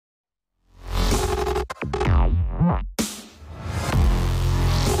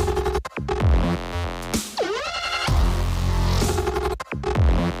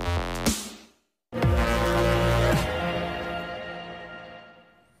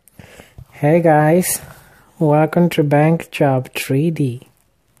Hey guys, welcome to Bank Job 3D.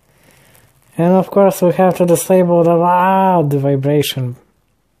 And of course we have to disable the loud vibration.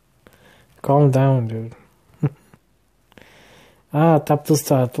 Calm down, dude. Tap to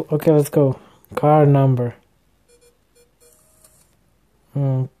start. Okay, let's go. Card number.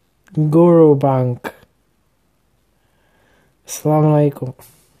 Guru Bank. Assalamu alaikum.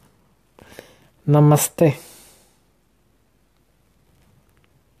 Namaste.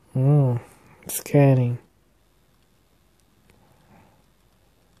 Scanning.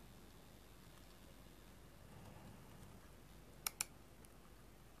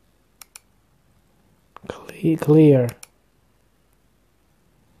 Clear.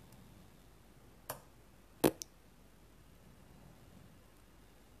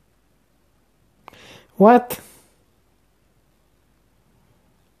 What?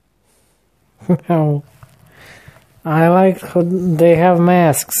 No. I like how they have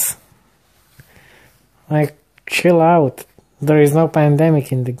masks. Like, chill out. There is no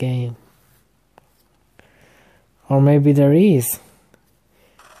pandemic in the game. Or maybe there is.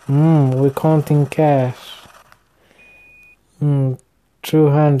 We're counting cash.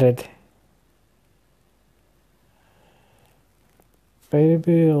 200. Pay the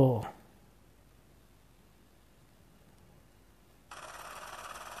bill.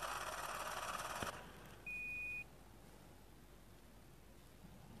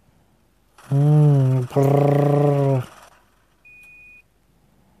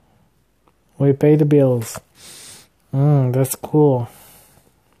 We pay the bills. That's cool.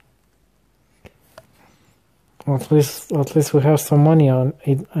 At least we have some money on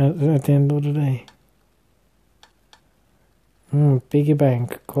it at the end of the day. Piggy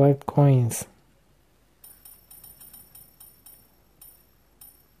bank, collect coins.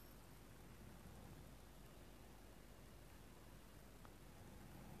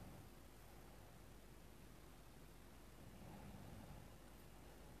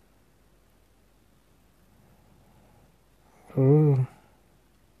 Ooh.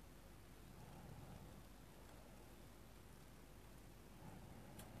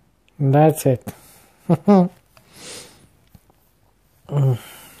 That's it.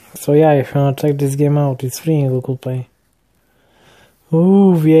 So yeah, if you want to check this game out, it's free in Google Play.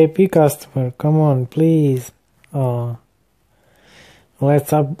 Ooh, VIP customer, come on, please.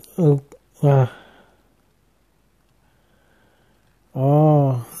 Let's up.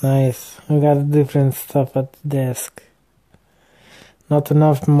 Oh, nice. We got different stuff at the desk. Not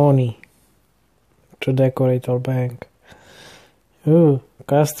enough money to decorate our bank. Ooh,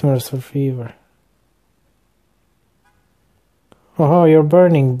 customers for fever. Oh, you're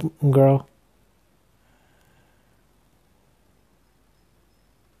burning, girl.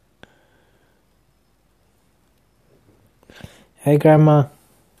 Hey, grandma.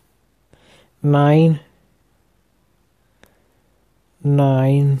 9.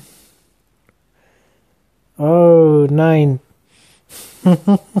 Oh, 9.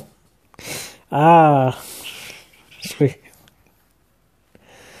 Sweet.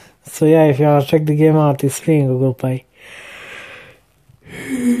 So yeah, if you want to check the game out, it's free in Google Play.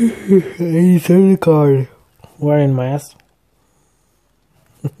 Insert the card. Wearing mask.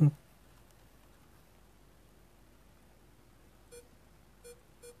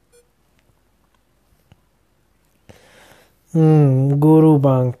 Guru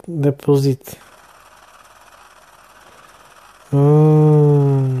Bank deposit.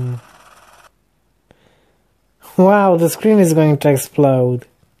 Wow, the screen is going to explode.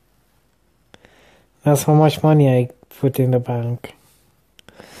 That's how much money I put in the bank.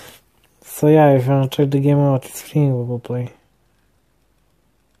 So yeah, if you want to check the game out, it's free in Google Play.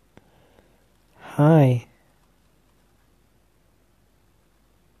 Hi.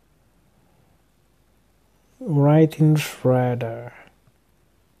 Right in Shredder.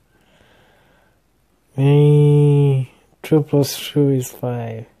 2 plus 2 is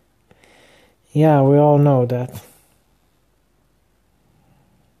 5. Yeah, we all know that.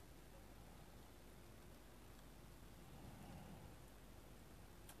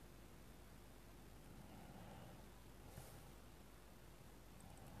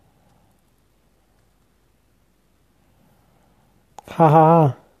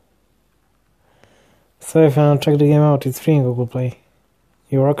 Haha. So if you want to check the game out, it's free in Google Play.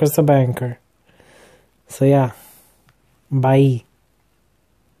 You work as a banker. So yeah. Bye.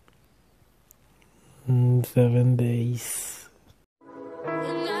 7 days.